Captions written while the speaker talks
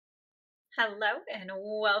Hello and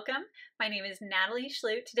welcome. My name is Natalie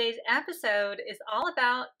Schlute. Today's episode is all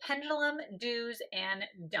about pendulum do's and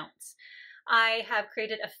don'ts. I have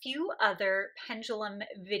created a few other pendulum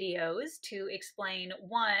videos to explain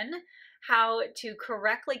one, how to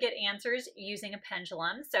correctly get answers using a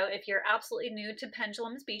pendulum. So if you're absolutely new to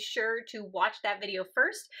pendulums, be sure to watch that video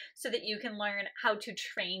first so that you can learn how to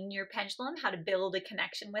train your pendulum, how to build a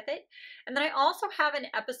connection with it. And then I also have an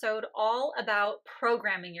episode all about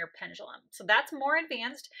programming your pendulum. So that's more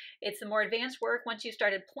advanced. It's the more advanced work once you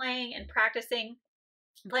started playing and practicing.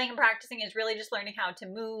 Playing and practicing is really just learning how to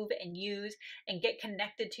move and use and get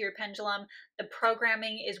connected to your pendulum. The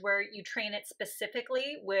programming is where you train it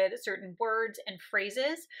specifically with certain words and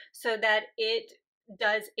phrases so that it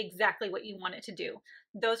does exactly what you want it to do.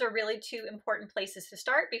 Those are really two important places to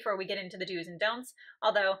start before we get into the do's and don'ts,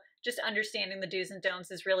 although just understanding the do's and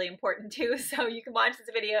don'ts is really important too. So you can watch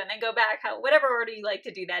this video and then go back whatever order you like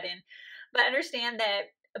to do that in. But understand that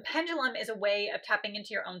a pendulum is a way of tapping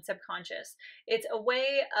into your own subconscious. It's a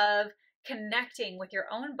way of connecting with your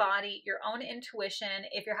own body, your own intuition,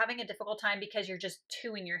 if you're having a difficult time because you're just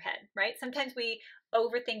too in your head, right? Sometimes we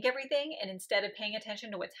overthink everything, and instead of paying attention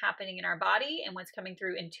to what's happening in our body and what's coming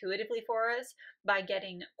through intuitively for us by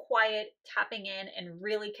getting quiet, tapping in, and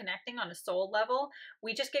really connecting on a soul level,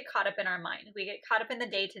 we just get caught up in our mind. We get caught up in the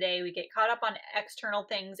day-to-day. We get caught up on external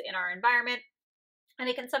things in our environment, and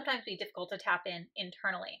it can sometimes be difficult to tap in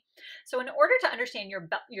internally. So in order to understand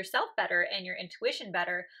yourself better and your intuition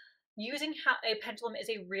better, using a pendulum is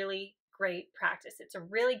a really great practice. It's a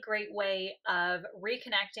really great way of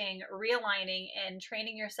reconnecting, realigning, and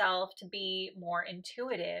training yourself to be more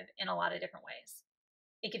intuitive in a lot of different ways.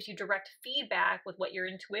 It gives you direct feedback with what your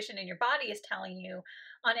intuition and your body is telling you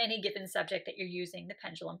on any given subject that you're using the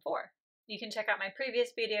pendulum for. You can check out my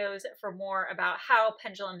previous videos for more about how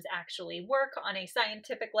pendulums actually work on a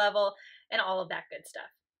scientific level and all of that good stuff.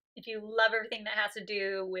 If you love everything that has to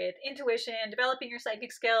do with intuition, developing your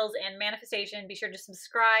psychic skills, and manifestation, be sure to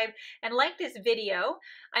subscribe and like this video.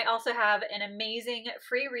 I also have an amazing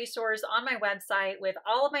free resource on my website with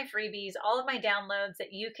all of my freebies, all of my downloads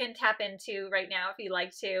that you can tap into right now if you'd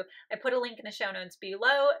like to. I put a link in the show notes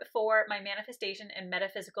below for my manifestation and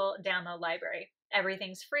metaphysical download library.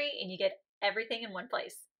 Everything's free and you get everything in one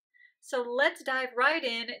place. So let's dive right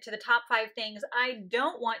in to the top 5 things I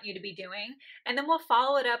don't want you to be doing, and then we'll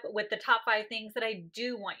follow it up with the top 5 things that I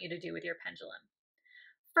do want you to do with your pendulum.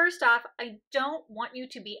 First off, I don't want you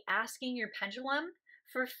to be asking your pendulum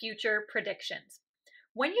for future predictions.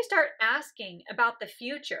 When you start asking about the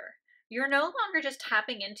future, you're no longer just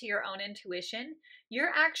tapping into your own intuition, you're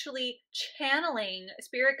actually channeling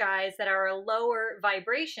spirit guides that are a lower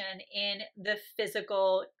vibration in the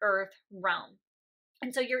physical earth realm.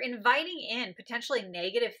 And so you're inviting in potentially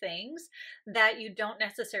negative things that you don't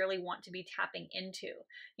necessarily want to be tapping into.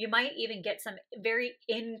 You might even get some very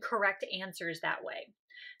incorrect answers that way.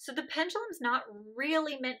 So the pendulum's not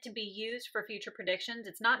really meant to be used for future predictions.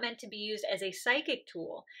 It's not meant to be used as a psychic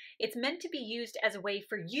tool. It's meant to be used as a way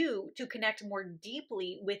for you to connect more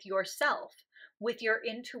deeply with yourself, with your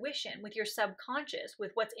intuition, with your subconscious, with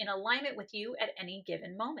what's in alignment with you at any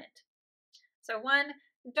given moment. So one,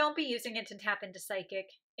 don't be using it to tap into psychic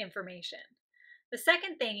information. The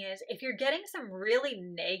second thing is, if you're getting some really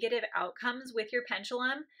negative outcomes with your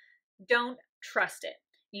pendulum, don't trust it.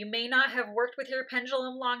 You may not have worked with your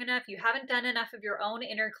pendulum long enough, you haven't done enough of your own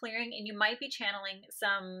inner clearing, and you might be channeling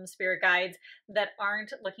some spirit guides that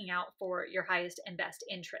aren't looking out for your highest and best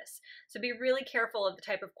interests. So be really careful of the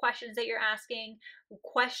type of questions that you're asking.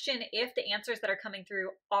 Question if the answers that are coming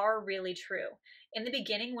through are really true. In the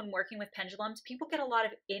beginning, when working with pendulums, people get a lot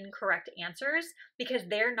of incorrect answers because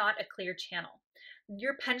they're not a clear channel.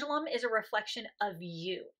 Your pendulum is a reflection of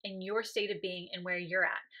you and your state of being and where you're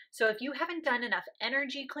at. So if you haven't done enough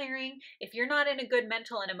energy clearing, if you're not in a good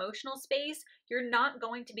mental and emotional space, you're not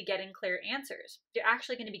going to be getting clear answers. You're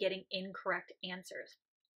actually going to be getting incorrect answers.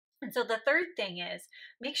 And so the third thing is,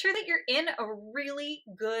 make sure that you're in a really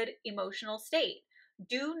good emotional state.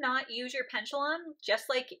 Do not use your pendulum, just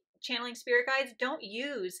like channeling spirit guides, don't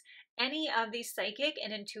use any of these psychic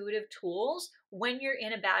and intuitive tools when you're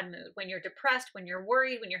in a bad mood, when you're depressed, when you're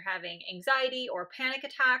worried, when you're having anxiety or panic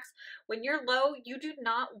attacks. When you're low, you do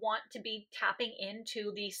not want to be tapping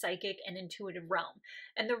into the psychic and intuitive realm.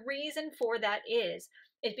 And the reason for that is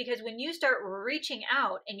because when you start reaching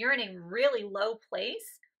out and you're in a really low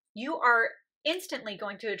place, you are instantly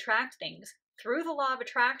going to attract things through the law of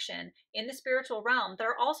attraction in the spiritual realm that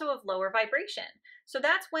are also of lower vibration. So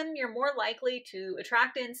that's when you're more likely to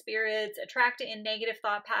attract in spirits, attract in negative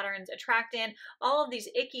thought patterns, attract in all of these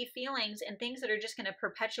icky feelings and things that are just going to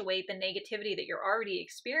perpetuate the negativity that you're already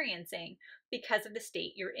experiencing because of the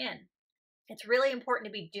state you're in. It's really important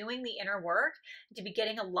to be doing the inner work, to be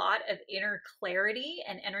getting a lot of inner clarity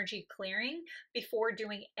and energy clearing before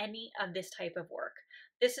doing any of this type of work.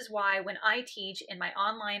 This is why when I teach in my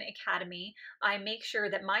online academy, I make sure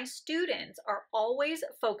that my students are always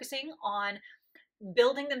focusing on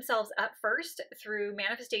building themselves up first through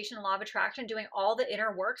manifestation and law of attraction, doing all the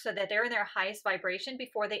inner work so that they're in their highest vibration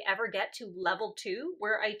before they ever get to level 2,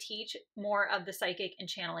 where I teach more of the psychic and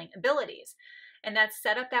channeling abilities. And that's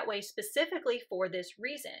set up that way specifically for this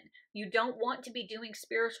reason. You don't want to be doing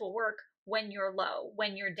spiritual work when you're low,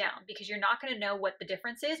 when you're down, because you're not going to know what the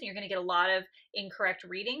difference is, and you're going to get a lot of incorrect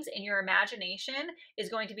readings, and your imagination is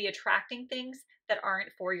going to be attracting things that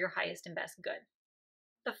aren't for your highest and best good.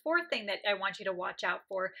 The fourth thing that I want you to watch out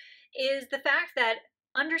for is the fact that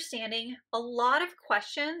understanding a lot of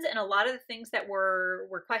questions and a lot of the things that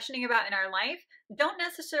we're questioning about in our life don't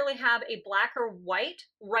necessarily have a black or white,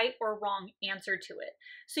 right or wrong answer to it.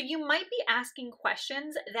 So you might be asking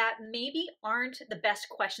questions that maybe aren't the best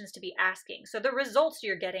questions to be asking. So the results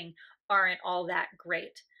you're getting aren't all that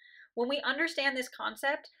great. When we understand this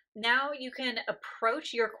concept, now you can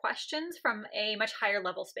approach your questions from a much higher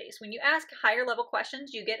level space. When you ask higher level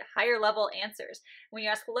questions, you get higher level answers. When you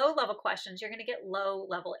ask low level questions, you're going to get low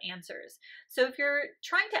level answers. So if you're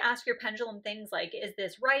trying to ask your pendulum things like, is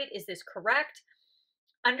this right? Is this correct?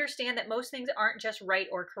 Understand that most things aren't just right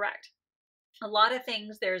or correct. A lot of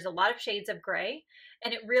things, there's a lot of shades of gray,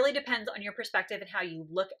 and it really depends on your perspective and how you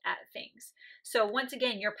look at things. So once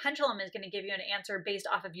again, your pendulum is going to give you an answer based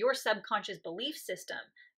off of your subconscious belief system,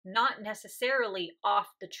 not necessarily off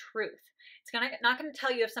the truth. It's not going to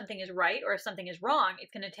tell you if something is right or if something is wrong.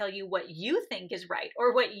 It's going to tell you what you think is right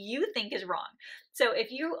or what you think is wrong. So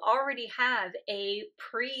if you already have a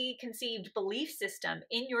preconceived belief system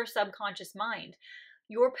in your subconscious mind,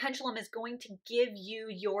 your pendulum is going to give you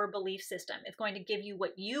your belief system. It's going to give you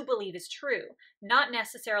what you believe is true, not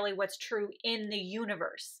necessarily what's true in the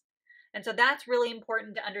universe. And so that's really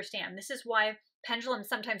important to understand. This is why pendulums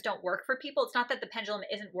sometimes don't work for people. It's not that the pendulum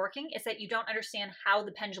isn't working, it's that you don't understand how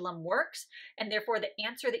the pendulum works, and therefore the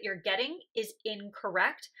answer that you're getting is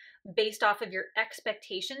incorrect based off of your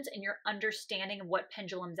expectations and your understanding of what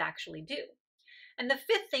pendulums actually do. And the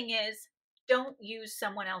fifth thing is, don't use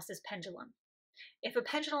someone else's pendulum. If a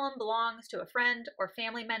pendulum belongs to a friend or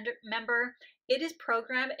family member, it is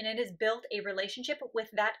programmed and it has built a relationship with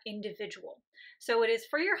that individual. So it is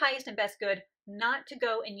for your highest and best good not to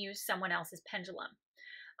go and use someone else's pendulum.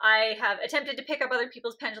 I have attempted to pick up other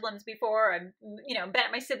people's pendulums before. I've, been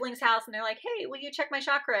at my siblings' house and they're like, hey, will you check my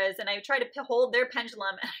chakras? And I try to hold their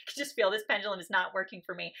pendulum and I can just feel this pendulum is not working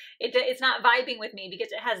for me. It's not vibing with me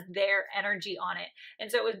because it has their energy on it. And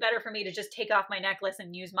so it was better for me to just take off my necklace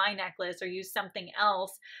and use my necklace or use something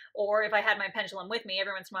else. Or if I had my pendulum with me,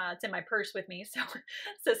 every once in a while it's in my purse with me.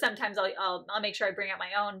 So sometimes I'll make sure I bring out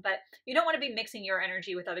my own. But you don't want to be mixing your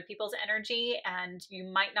energy with other people's energy, and you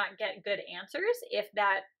might not get good answers if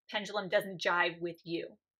that pendulum doesn't jive with you.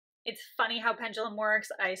 It's funny how pendulum works.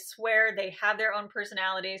 I swear they have their own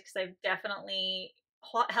personalities, because I've definitely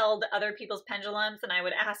held other people's pendulums and I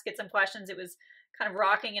would ask it some questions. It was kind of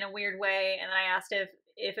rocking in a weird way, and then I asked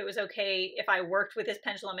if it was okay if I worked with this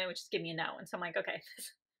pendulum, and it would just give me a no. And so I'm like, okay,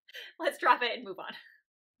 let's drop it and move on.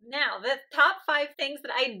 Now, the top 5 things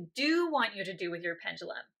that I do want you to do with your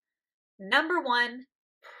pendulum. Number 1,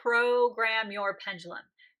 program your pendulum.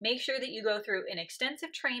 Make sure that you go through an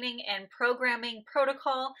extensive training and programming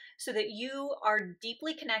protocol so that you are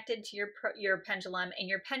deeply connected to your pendulum and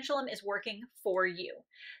your pendulum is working for you.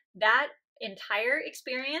 That entire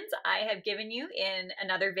experience I have given you in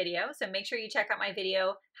another video. So make sure you check out my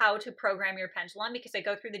video, how to program your pendulum, because I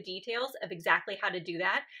go through the details of exactly how to do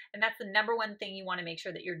that. And that's the number 1 thing you want to make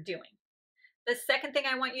sure that you're doing. The second thing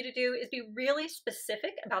I want you to do is be really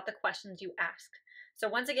specific about the questions you ask. So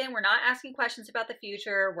once again, we're not asking questions about the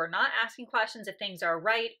future. We're not asking questions if things are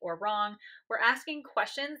right or wrong. We're asking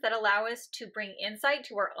questions that allow us to bring insight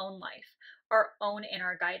to our own life, our own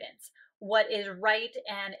inner guidance, what is right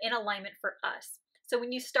and in alignment for us. So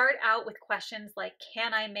when you start out with questions like,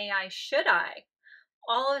 can I, may I, should I?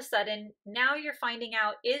 All of a sudden, now you're finding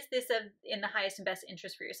out, is this in the highest and best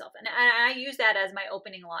interest for yourself? And I use that as my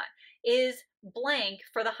opening lot. is blank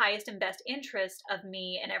for the highest and best interest of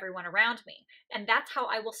me and everyone around me. And that's how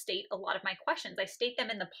I will state a lot of my questions. I state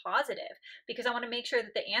them in the positive because I want to make sure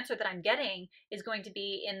that the answer that I'm getting is going to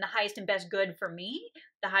be in the highest and best good for me,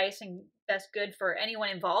 the highest and best good for anyone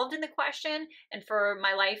involved in the question, and for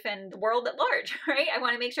my life and the world at large, right? I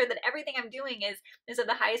want to make sure that everything I'm doing is of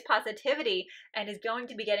the highest positivity and is going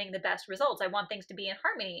to be getting the best results. I want things to be in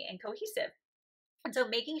harmony and cohesive. And so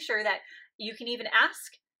making sure that you can even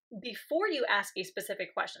ask before you ask a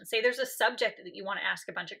specific question. Say there's a subject that you want to ask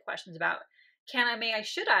a bunch of questions about. Can I, may I,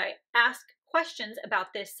 should I ask questions about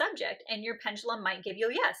this subject? And your pendulum might give you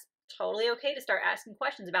a yes. Totally okay to start asking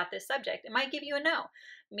questions about this subject. It might give you a no,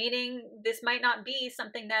 meaning this might not be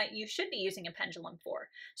something that you should be using a pendulum for.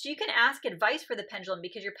 So you can ask advice for the pendulum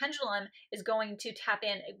because your pendulum is going to tap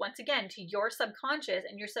in once again to your subconscious,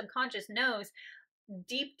 and your subconscious knows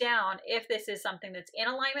deep down if this is something that's in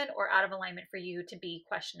alignment or out of alignment for you to be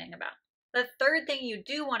questioning about. The third thing you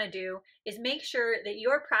do want to do is make sure that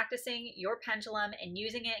you're practicing your pendulum and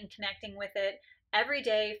using it and connecting with it every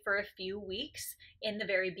day for a few weeks in the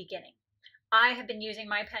very beginning. I have been using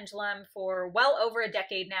my pendulum for well over a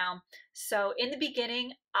decade now. So in the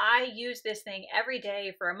beginning, I used this thing every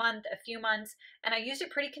day for a month, a few months, and I used it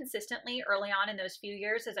pretty consistently early on in those few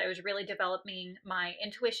years as I was really developing my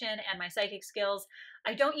intuition and my psychic skills.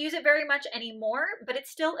 I don't use it very much anymore, but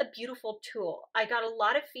it's still a beautiful tool. I got a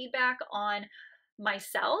lot of feedback on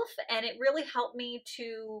myself, and it really helped me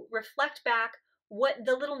to reflect back what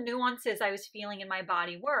the little nuances I was feeling in my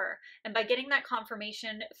body were. And by getting that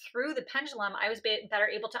confirmation through the pendulum, I was better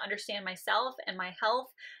able to understand myself and my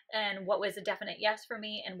health and what was a definite yes for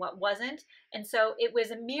me and what wasn't. And so it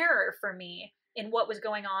was a mirror for me in what was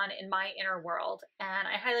going on in my inner world. And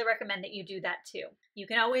I highly recommend that you do that too. You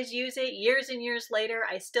can always use it years and years later.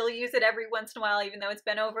 I still use it every once in a while, even though it's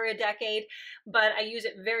been over a decade, but I use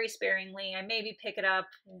it very sparingly. I maybe pick it up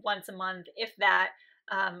once a month, if that.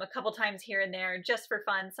 A couple times here and there just for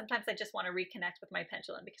fun. Sometimes I just want to reconnect with my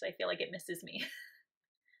pendulum because I feel like it misses me.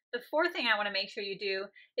 The fourth thing I want to make sure you do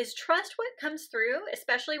is trust what comes through,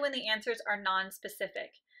 especially when the answers are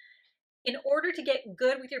non-specific. In order to get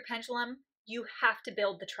good with your pendulum, you have to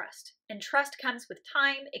build the trust. And trust comes with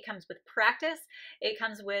time, it comes with practice, it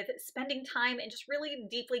comes with spending time and just really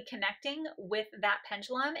deeply connecting with that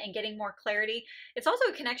pendulum and getting more clarity. It's also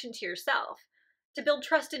a connection to yourself. To build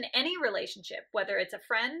trust in any relationship, whether it's a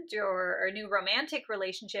friend or a new romantic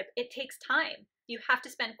relationship, it takes time. You have to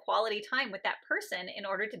spend quality time with that person in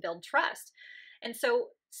order to build trust. And so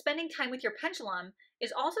spending time with your pendulum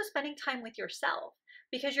is also spending time with yourself,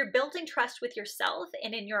 because you're building trust with yourself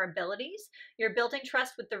and in your abilities. You're building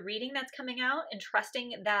trust with the reading that's coming out and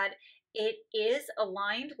trusting that it is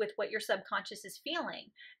aligned with what your subconscious is feeling.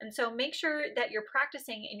 And so make sure that you're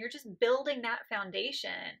practicing and you're just building that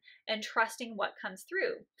foundation and trusting what comes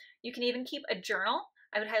through. You can even keep a journal.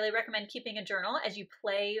 I would highly recommend keeping a journal as you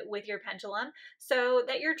play with your pendulum so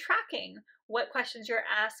that you're tracking what questions you're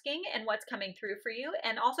asking and what's coming through for you,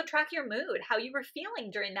 and also track your mood, how you were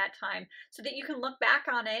feeling during that time, so that you can look back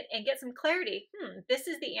on it and get some clarity. This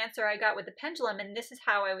is the answer I got with the pendulum, and this is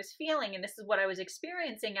how I was feeling, and this is what I was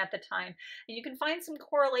experiencing at the time. And you can find some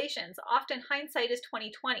correlations. Often hindsight is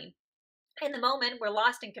 20/20. In the moment, we're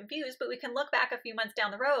lost and confused, but we can look back a few months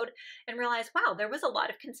down the road and realize, wow, there was a lot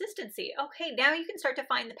of consistency. Okay, now you can start to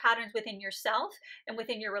find the patterns within yourself and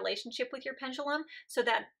within your relationship with your pendulum, so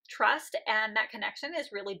that trust and that connection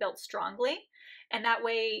is really built strongly. And that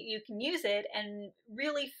way you can use it and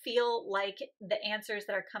really feel like the answers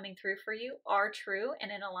that are coming through for you are true and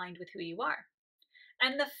in aligned with who you are.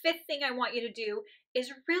 And the fifth thing I want you to do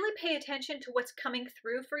is really pay attention to what's coming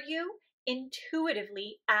through for you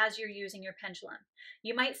intuitively as you're using your pendulum.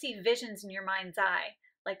 You might see visions in your mind's eye,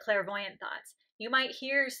 like clairvoyant thoughts. You might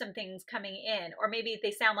hear some things coming in, or maybe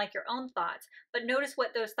they sound like your own thoughts, but notice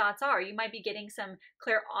what those thoughts are. You might be getting some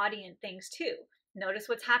clairaudient things too. Notice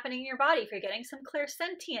what's happening in your body. If you're getting some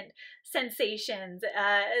clairsentient sensations,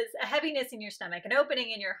 a heaviness in your stomach, an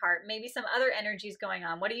opening in your heart, maybe some other energies going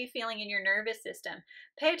on. What are you feeling in your nervous system?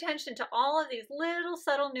 Pay attention to all of these little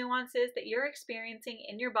subtle nuances that you're experiencing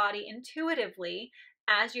in your body intuitively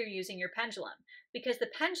as you're using your pendulum, because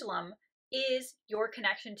the pendulum is your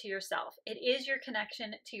connection to yourself. It is your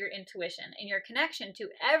connection to your intuition and your connection to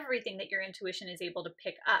everything that your intuition is able to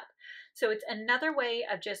pick up. So it's another way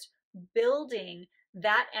of just building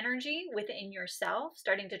that energy within yourself,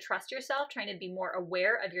 starting to trust yourself, trying to be more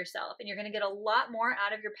aware of yourself. And you're going to get a lot more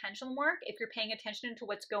out of your pendulum work if you're paying attention to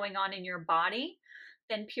what's going on in your body,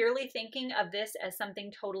 than purely thinking of this as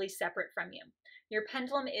something totally separate from you. Your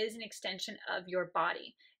pendulum is an extension of your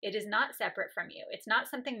body. It is not separate from you. It's not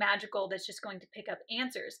something magical that's just going to pick up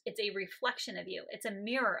answers. It's a reflection of you. It's a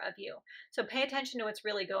mirror of you. So pay attention to what's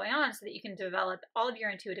really going on so that you can develop all of your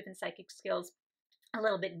intuitive and psychic skills a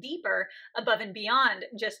little bit deeper, above and beyond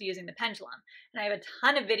just using the pendulum. And I have a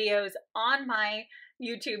ton of videos on my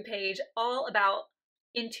YouTube page all about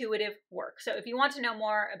intuitive work. So if you want to know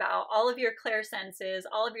more about all of your clairsenses,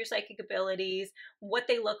 all of your psychic abilities, what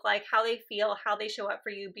they look like, how they feel, how they show up for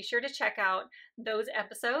you, be sure to check out those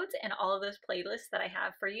episodes and all of those playlists that I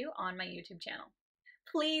have for you on my YouTube channel.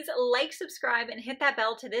 Please like, subscribe, and hit that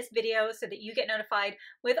bell to this video so that you get notified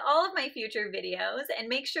with all of my future videos, and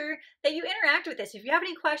make sure that you interact with this. If you have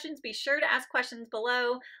any questions, be sure to ask questions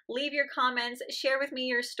below, leave your comments, share with me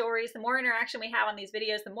your stories. The more interaction we have on these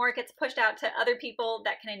videos, the more it gets pushed out to other people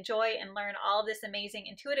that can enjoy and learn all of this amazing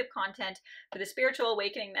intuitive content for the spiritual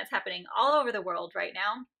awakening that's happening all over the world right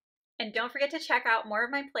now. And don't forget to check out more of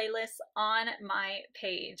my playlists on my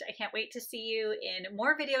page. I can't wait to see you in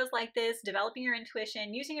more videos like this, developing your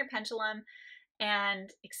intuition, using your pendulum, and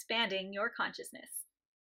expanding your consciousness.